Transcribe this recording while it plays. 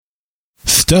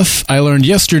Stuff I Learned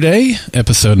Yesterday,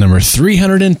 episode number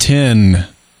 310,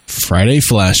 Friday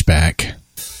Flashback.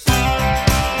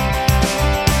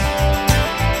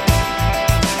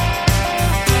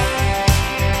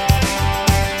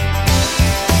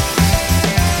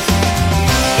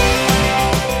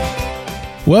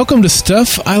 Welcome to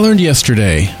Stuff I Learned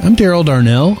Yesterday. I'm Daryl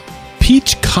Darnell.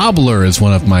 Peach cobbler is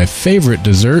one of my favorite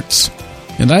desserts,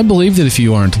 and I believe that if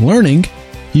you aren't learning,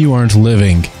 you aren't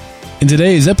living. In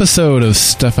today's episode of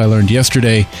Stuff I Learned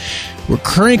Yesterday, we're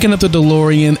cranking up the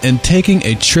DeLorean and taking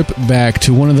a trip back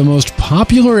to one of the most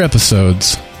popular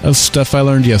episodes of Stuff I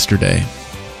Learned Yesterday.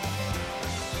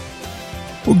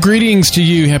 Well, greetings to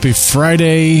you. Happy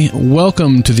Friday.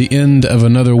 Welcome to the end of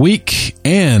another week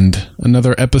and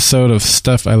another episode of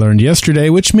Stuff I Learned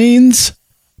Yesterday, which means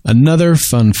another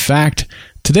fun fact.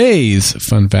 Today's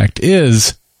fun fact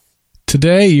is,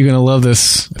 today, you're going to love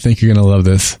this. I think you're going to love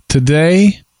this.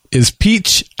 Today is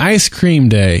Peach Ice Cream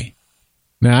Day.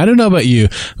 Now, I don't know about you,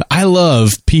 but I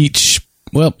love peach,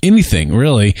 well, anything,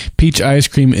 really. Peach ice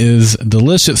cream is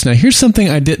delicious. Now, here's something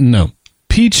I didn't know.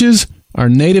 Peaches are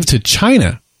native to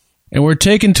China and were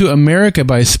taken to America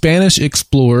by Spanish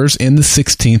explorers in the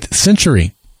 16th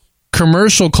century.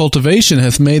 Commercial cultivation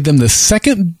has made them the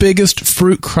second biggest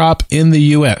fruit crop in the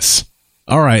U.S.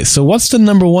 All right, so what's the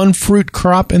number one fruit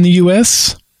crop in the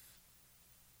U.S.?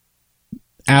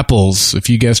 Apples. If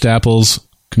you guessed apples,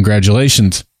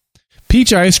 congratulations.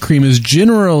 Peach ice cream is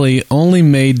generally only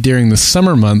made during the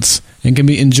summer months and can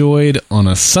be enjoyed on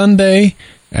a sundae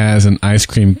as an ice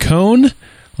cream cone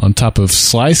on top of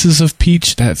slices of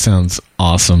peach. That sounds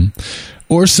awesome.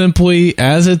 Or simply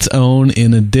as its own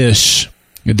in a dish.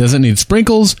 It doesn't need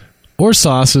sprinkles or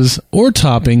sauces or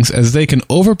toppings, as they can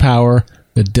overpower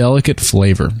the delicate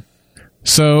flavor.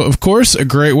 So, of course, a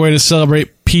great way to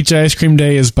celebrate Peach Ice Cream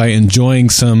Day is by enjoying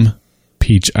some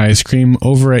peach ice cream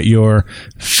over at your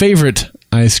favorite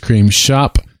ice cream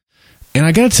shop. And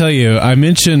I gotta tell you, I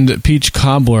mentioned peach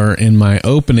cobbler in my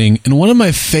opening, and one of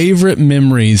my favorite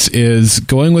memories is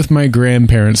going with my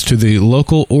grandparents to the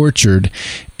local orchard,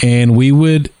 and we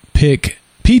would pick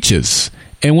peaches.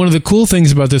 And one of the cool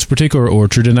things about this particular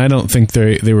orchard, and I don't think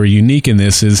they were unique in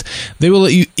this, is they will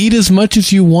let you eat as much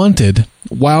as you wanted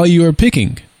while you are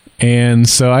picking. And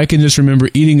so I can just remember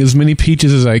eating as many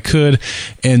peaches as I could,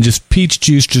 and just peach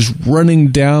juice just running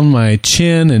down my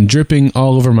chin and dripping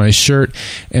all over my shirt.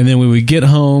 And then we would get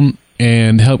home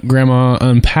and help Grandma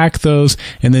unpack those,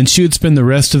 and then she would spend the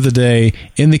rest of the day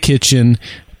in the kitchen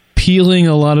peeling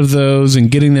a lot of those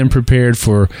and getting them prepared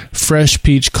for fresh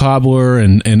peach cobbler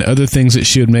and other things that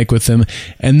she would make with them.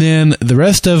 And then the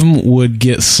rest of them would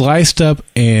get sliced up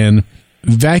and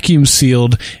vacuum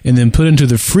sealed and then put into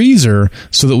the freezer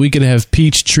so that we could have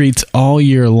peach treats all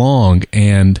year long.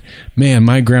 And man,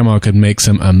 my grandma could make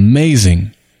some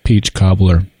amazing peach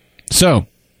cobbler. So,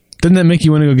 doesn't that make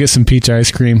you want to go get some peach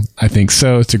ice cream? I think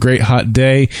so. It's a great hot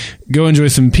day. Go enjoy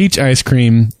some peach ice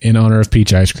cream in honor of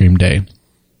Peach Ice Cream Day.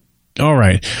 All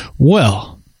right.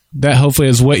 Well, that hopefully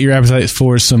has whet your appetite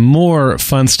for some more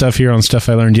fun stuff here on Stuff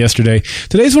I Learned Yesterday.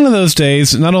 Today's one of those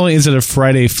days. Not only is it a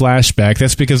Friday flashback,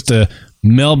 that's because the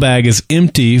mailbag is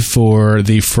empty for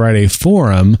the Friday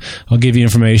forum. I'll give you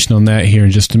information on that here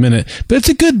in just a minute. But it's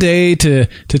a good day to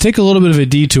take a little bit of a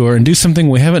detour and do something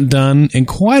we haven't done in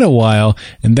quite a while,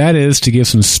 and that is to give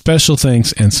some special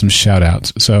thanks and some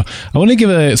shout-outs. So I want to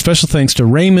give a special thanks to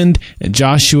Raymond,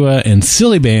 Joshua, and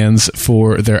SILY Bands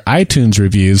for their iTunes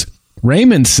reviews.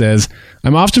 Raymond says,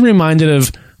 I'm often reminded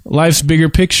of life's bigger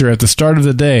picture at the start of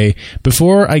the day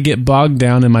before I get bogged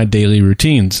down in my daily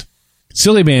routines.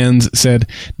 SILY Bands said,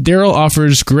 Daryl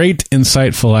offers great,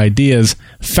 insightful ideas,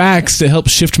 facts that help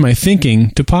shift my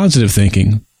thinking to positive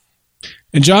thinking.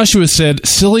 And Joshua said,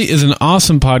 SILY is an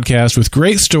awesome podcast with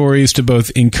great stories to both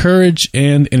encourage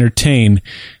and entertain.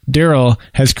 Daryl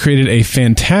has created a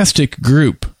fantastic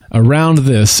group around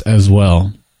this as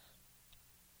well.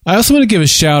 I also want to give a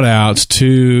shout out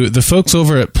to the folks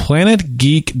over at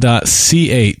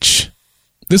planetgeek.ch.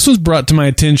 This was brought to my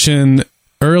attention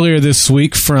earlier this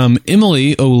week from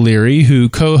Emily O'Leary, who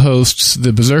co-hosts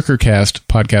the Berserker Cast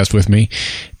podcast with me.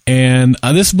 And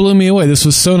this blew me away. This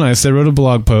was so nice. They wrote a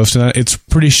blog post, and it's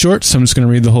pretty short, so I'm just going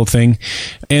to read the whole thing.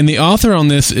 And the author on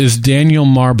this is Daniel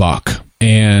Marbach.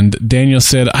 And Daniel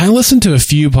said, I listened to a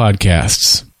few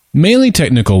podcasts, mainly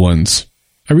technical ones.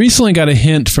 I recently got a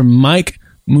hint from Mike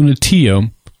Munatillo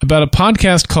about a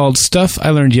podcast called Stuff I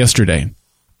Learned Yesterday.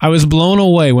 I was blown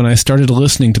away when I started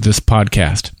listening to this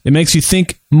podcast. It makes you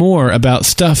think more about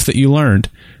stuff that you learned.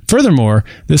 Furthermore,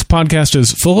 this podcast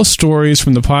is full of stories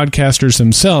from the podcasters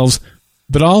themselves,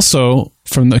 but also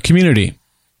from the community.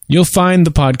 You'll find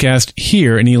the podcast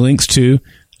here, and he links to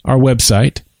our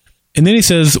website. And then he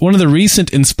says, one of the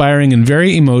recent inspiring and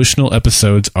very emotional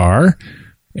episodes are,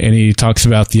 and he talks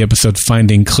about the episode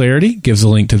Finding Clarity, gives a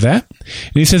link to that.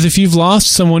 And he says, if you've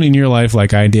lost someone in your life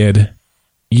like I did,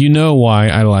 you know why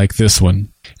I like this one.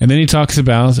 And then he talks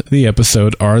about the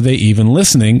episode, Are They Even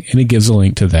Listening? And he gives a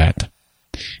link to that.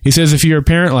 He says, if you're a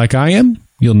parent like I am,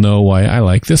 you'll know why I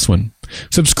like this one.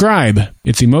 Subscribe.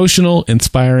 It's emotional,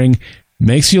 inspiring,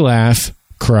 makes you laugh,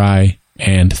 cry,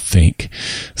 and think.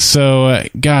 So,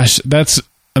 gosh, that's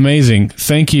amazing.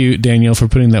 Thank you, Daniel, for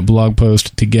putting that blog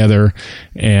post together.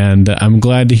 And I'm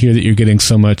glad to hear that you're getting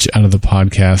so much out of the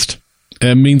podcast.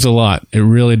 It means a lot. It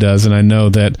really does. And I know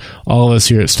that all of us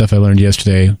here at Stuff I Learned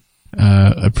Yesterday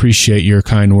appreciate your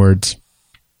kind words.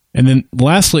 And then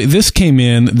lastly, this came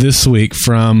in this week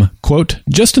from, quote,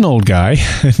 Just an Old Guy.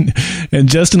 And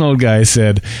Just an Old Guy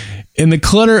said, in the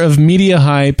clutter of media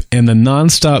hype and the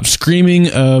nonstop screaming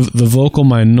of the vocal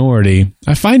minority,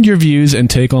 I find your views and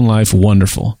take on life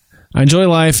wonderful. I enjoy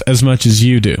life as much as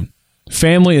you do.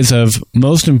 Family is of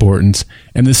most importance,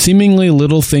 and the seemingly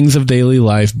little things of daily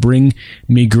life bring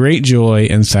me great joy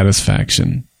and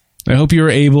satisfaction. I hope you are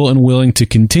able and willing to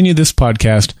continue this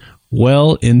podcast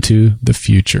well into the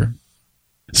future.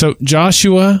 So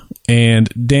Joshua and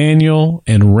Daniel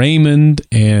and Raymond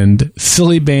and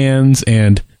SILY Bands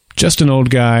and Just an Old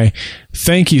Guy,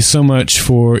 thank you so much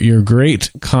for your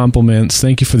great compliments.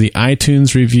 Thank you for the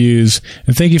iTunes reviews,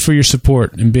 and thank you for your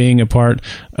support and being a part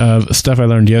of Stuff I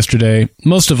Learned Yesterday.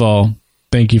 Most of all,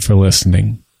 thank you for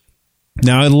listening.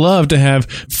 Now, I'd love to have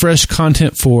fresh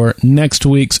content for next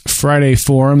week's Friday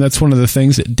Forum. That's one of the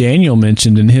things that Daniel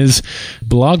mentioned in his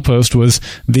blog post was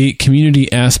the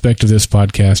community aspect of this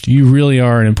podcast. You really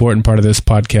are an important part of this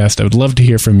podcast. I would love to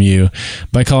hear from you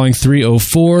by calling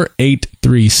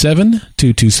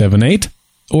 304-837-2278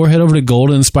 or head over to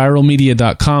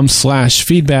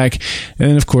goldenspiralmedia.com/feedback. And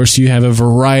then, of course, you have a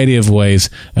variety of ways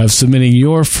of submitting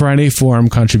your Friday Forum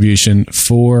contribution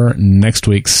for next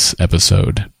week's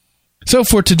episode. So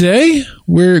for today,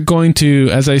 we're going to,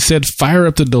 as I said, fire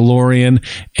up the DeLorean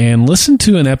and listen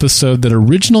to an episode that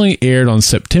originally aired on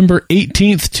September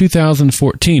 18th,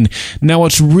 2014. Now,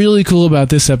 what's really cool about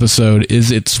this episode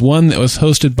is it's one that was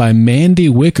hosted by Mandy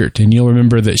Wickert, and you'll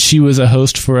remember that she was a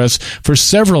host for us for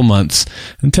several months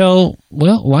until,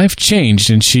 well, life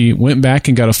changed, and she went back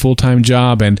and got a full-time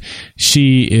job, and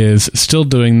she is still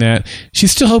doing that.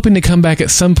 She's still hoping to come back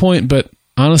at some point, but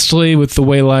honestly, with the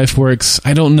way life works,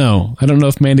 I don't know. I don't know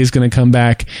if Mandy's going to come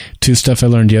back to Stuff I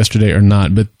Learned Yesterday or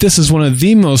not, but this is one of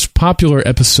the most popular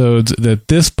episodes that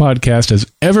this podcast has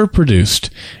ever produced,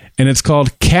 and it's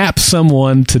called Cap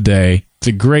Someone Today. It's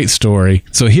a great story.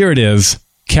 So here it is,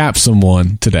 Cap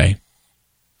Someone Today.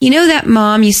 You know that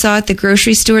mom you saw at the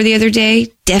grocery store the other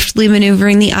day, deftly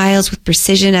maneuvering the aisles with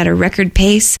precision at a record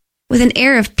pace, with an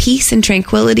air of peace and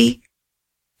tranquility?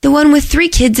 The one with 3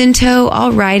 kids in tow,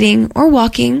 all riding or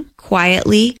walking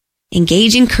quietly,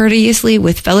 engaging courteously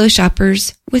with fellow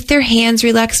shoppers, with their hands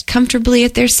relaxed comfortably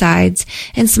at their sides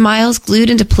and smiles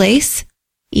glued into place?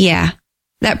 Yeah,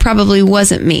 that probably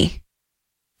wasn't me.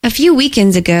 A few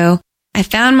weekends ago, I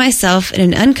found myself in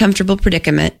an uncomfortable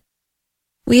predicament.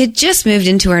 We had just moved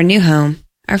into our new home.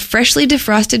 Our freshly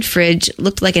defrosted fridge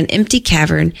looked like an empty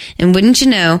cavern, and wouldn't you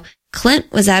know,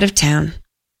 Clint was out of town.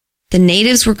 The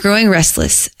natives were growing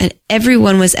restless, and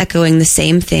everyone was echoing the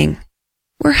same thing.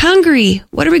 We're hungry.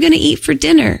 What are we going to eat for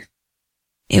dinner?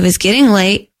 It was getting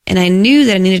late, and I knew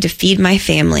that I needed to feed my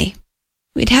family.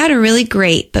 We'd had a really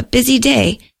great but busy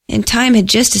day, and time had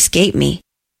just escaped me.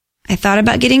 I thought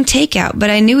about getting takeout, but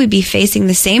I knew we'd be facing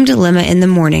the same dilemma in the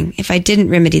morning if I didn't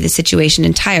remedy the situation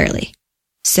entirely.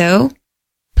 So,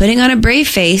 putting on a brave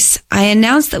face, I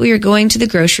announced that we were going to the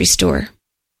grocery store.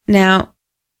 Now,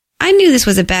 I knew this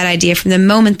was a bad idea from the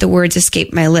moment the words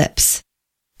escaped my lips.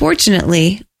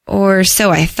 Fortunately, or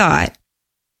so I thought,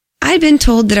 I'd been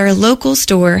told that our local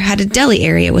store had a deli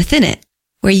area within it,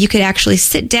 where you could actually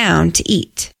sit down to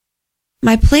eat.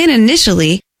 My plan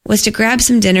initially was to grab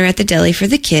some dinner at the deli for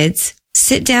the kids,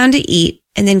 sit down to eat,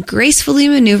 and then gracefully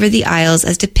maneuver the aisles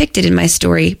as depicted in my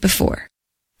story before.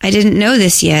 I didn't know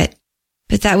this yet,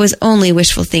 but that was only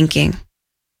wishful thinking.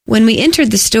 When we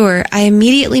entered the store, I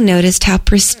immediately noticed how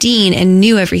pristine and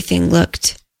new everything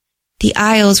looked. The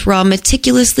aisles were all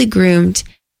meticulously groomed,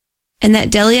 and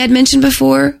that deli I'd mentioned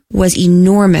before was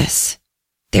enormous.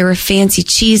 There were fancy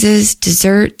cheeses,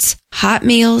 desserts, hot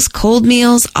meals, cold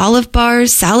meals, olive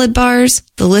bars, salad bars.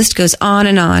 The list goes on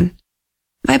and on.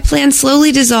 My plan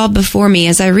slowly dissolved before me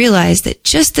as I realized that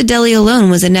just the deli alone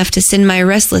was enough to send my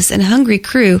restless and hungry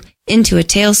crew into a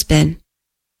tailspin.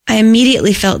 I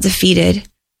immediately felt defeated.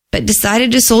 but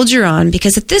decided to soldier on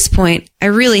because at this point, I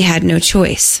really had no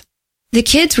choice. The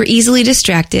kids were easily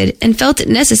distracted and felt it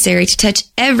necessary to touch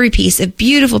every piece of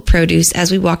beautiful produce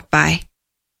as we walked by.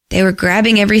 They were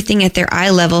grabbing everything at their eye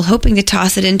level, hoping to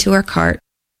toss it into our cart.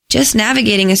 Just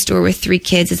navigating a store with 3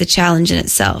 kids is a challenge in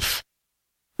itself.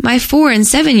 My 4- and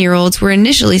 7-year-olds were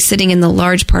initially sitting in the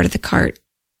large part of the cart,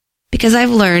 because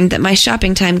I've learned that my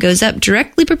shopping time goes up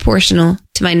directly proportional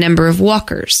to my number of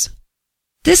walkers.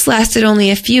 This lasted only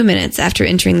a few minutes after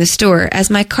entering the store as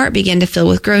my cart began to fill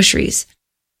with groceries.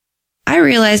 I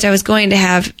realized I was going to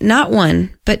have not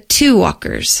 1, but 2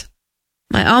 walkers.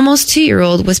 My almost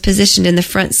 2-year-old was positioned in the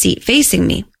front seat facing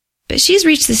me, but she's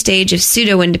reached the stage of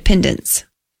pseudo-independence.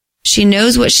 She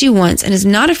knows what she wants and is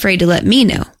not afraid to let me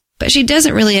know, but she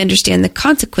doesn't really understand the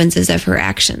consequences of her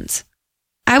actions.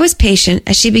 I was patient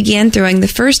as she began throwing the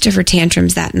first of her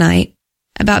tantrums that night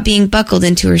about being buckled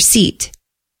into her seat.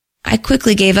 I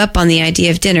quickly gave up on the idea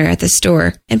of dinner at the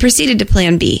store and proceeded to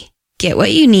plan B. Get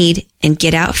what you need and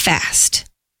get out fast.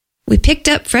 We picked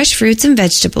up fresh fruits and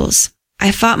vegetables.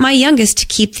 I fought my youngest to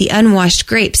keep the unwashed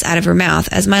grapes out of her mouth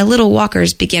as my little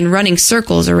walkers began running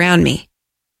circles around me.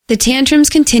 The tantrums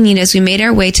continued as we made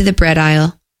our way to the bread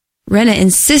aisle. Rena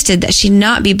insisted that she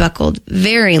not be buckled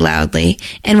very loudly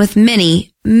and with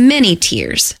many, many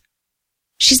tears.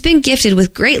 She's been gifted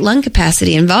with great lung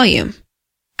capacity and volume.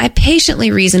 I patiently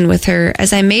reasoned with her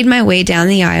as I made my way down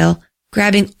the aisle,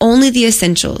 grabbing only the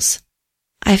essentials.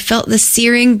 I felt the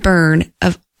searing burn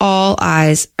of all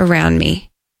eyes around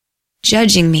me,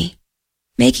 judging me,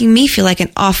 making me feel like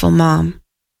an awful mom.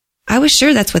 I was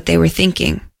sure that's what they were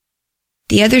thinking.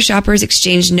 The other shoppers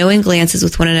exchanged knowing glances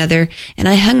with one another, and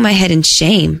I hung my head in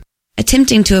shame,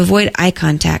 attempting to avoid eye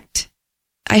contact.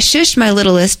 I shushed my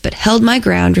littlest but held my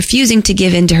ground, refusing to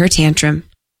give in to her tantrum.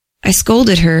 I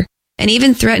scolded her and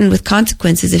even threatened with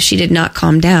consequences if she did not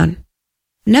calm down.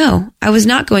 No, I was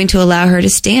not going to allow her to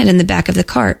stand in the back of the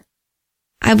cart.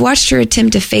 I've watched her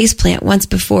attempt to faceplant once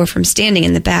before from standing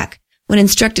in the back when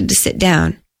instructed to sit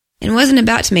down, and wasn't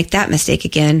about to make that mistake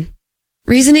again.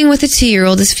 Reasoning with a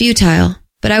 2-year-old is futile,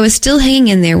 but I was still hanging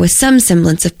in there with some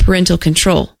semblance of parental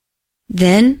control.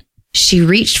 Then she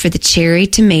reached for the cherry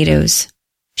tomatoes.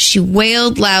 She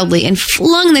wailed loudly and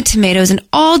flung the tomatoes in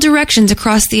all directions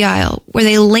across the aisle, where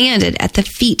they landed at the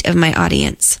feet of my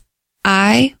audience.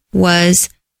 I was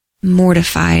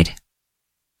mortified.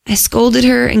 I scolded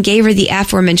her and gave her the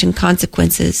aforementioned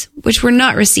consequences, which were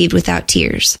not received without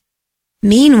tears.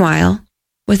 Meanwhile,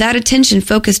 without attention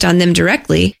focused on them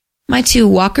directly, my 2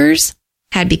 walkers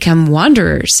had become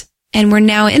wanderers and were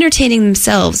now entertaining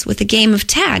themselves with a game of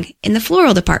tag in the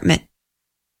floral department.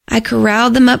 I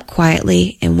corralled them up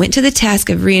quietly and went to the task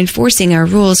of reinforcing our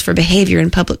rules for behavior in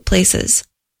public places.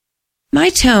 My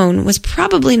tone was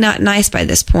probably not nice by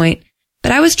this point,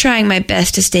 but I was trying my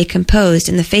best to stay composed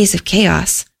in the face of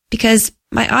chaos because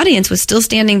my audience was still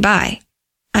standing by.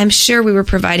 I'm sure we were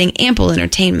providing ample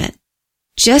entertainment.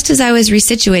 Just as I was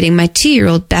resituating my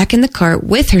 2-year-old back in the cart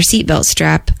with her seatbelt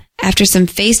strap, after some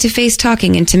face-to-face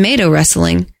talking and tomato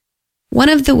wrestling, one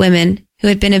of the women who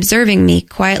had been observing me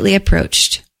quietly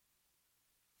approached.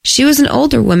 She was an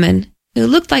older woman who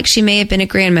looked like she may have been a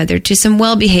grandmother to some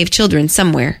well-behaved children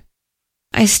somewhere.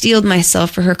 I steeled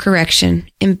myself for her correction,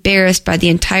 embarrassed by the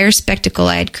entire spectacle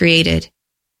I had created.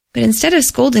 But instead of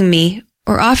scolding me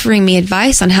or offering me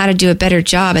advice on how to do a better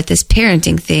job at this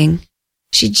parenting thing,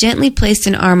 she gently placed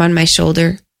an arm on my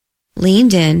shoulder,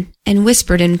 leaned in, and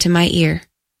whispered into my ear,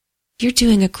 "You're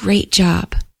doing a great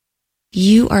job.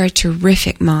 You are a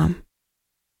terrific mom."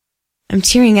 I'm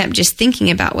tearing up just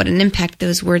thinking about what an impact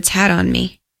those words had on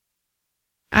me.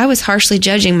 I was harshly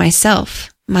judging myself,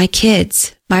 my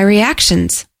kids, my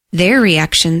reactions, their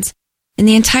reactions, and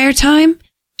the entire time,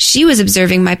 she was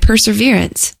observing my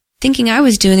perseverance, thinking I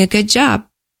was doing a good job.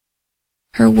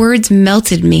 Her words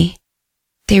melted me.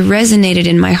 They resonated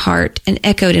in my heart and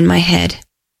echoed in my head.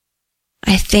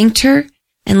 I thanked her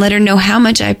and let her know how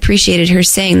much I appreciated her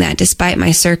saying that despite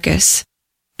my circus.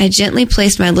 I gently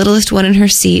placed my littlest one in her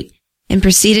seat and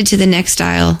proceeded to the next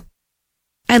aisle.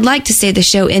 I'd like to say the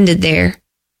show ended there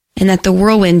and that the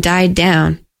whirlwind died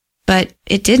down, but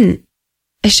it didn't.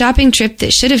 A shopping trip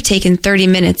that should have taken 30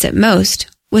 minutes at most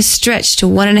was stretched to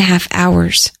 1.5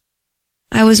 hours.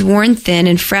 I was worn thin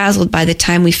and frazzled by the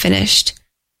time we finished,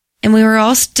 and we were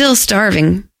all still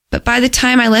starving, but by the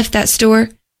time I left that store,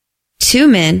 2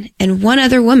 men and 1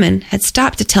 other woman had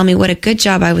stopped to tell me what a good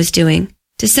job I was doing,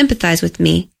 to sympathize with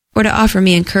me, or to offer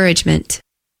me encouragement.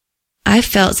 I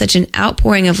felt such an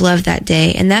outpouring of love that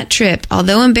day, and that trip,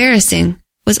 although embarrassing,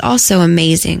 was also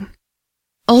amazing.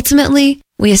 Ultimately,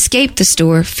 we escaped the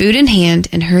store, food in hand,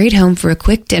 and hurried home for a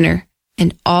quick dinner,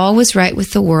 and all was right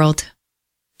with the world.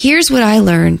 Here's what I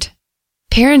learned.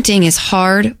 Parenting is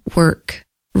hard work,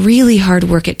 really hard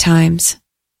work at times.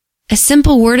 A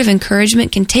simple word of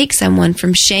encouragement can take someone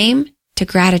from shame to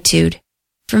gratitude,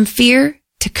 from fear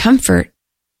to comfort.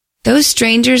 Those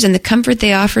strangers and the comfort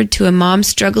they offered to a mom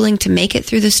struggling to make it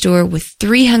through the store with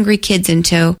 3 hungry kids in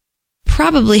tow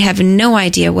probably have no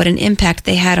idea what an impact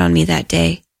they had on me that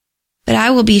day. But I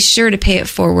will be sure to pay it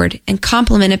forward and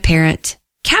compliment a parent,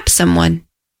 cap someone.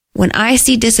 When I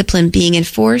see discipline being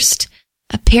enforced,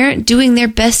 a parent doing their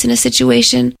best in a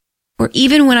situation, or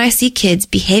even when I see kids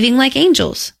behaving like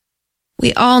angels.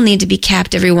 We all need to be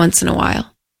capped every once in a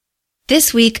while.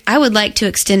 This week, I would like to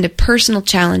extend a personal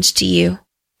challenge to you.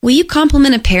 Will you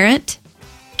compliment a parent?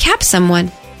 Cap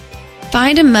someone.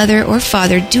 Find a mother or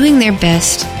father doing their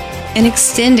best and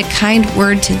extend a kind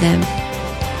word to them.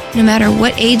 No matter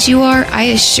what age you are, I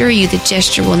assure you the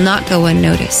gesture will not go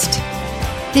unnoticed.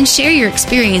 Then share your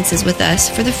experiences with us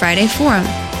for the Friday Forum.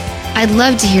 I'd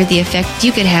love to hear the effect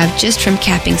you could have just from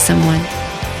capping someone.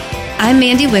 I'm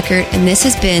Mandy Wickert, and this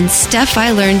has been Stuff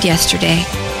I Learned Yesterday.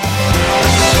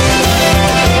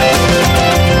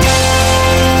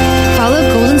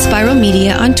 Follow Golden Spiral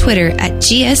Media on Twitter at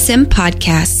GSM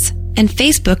Podcasts and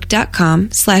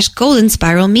Facebook.com/Golden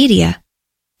Spiral Media.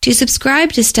 To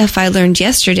subscribe to Stuff I Learned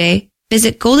Yesterday,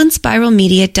 visit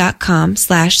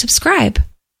goldenspiralmedia.com/subscribe.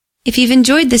 If you've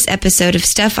enjoyed this episode of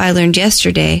Stuff I Learned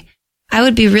Yesterday, I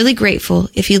would be really grateful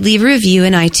if you'd leave a review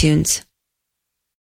in iTunes.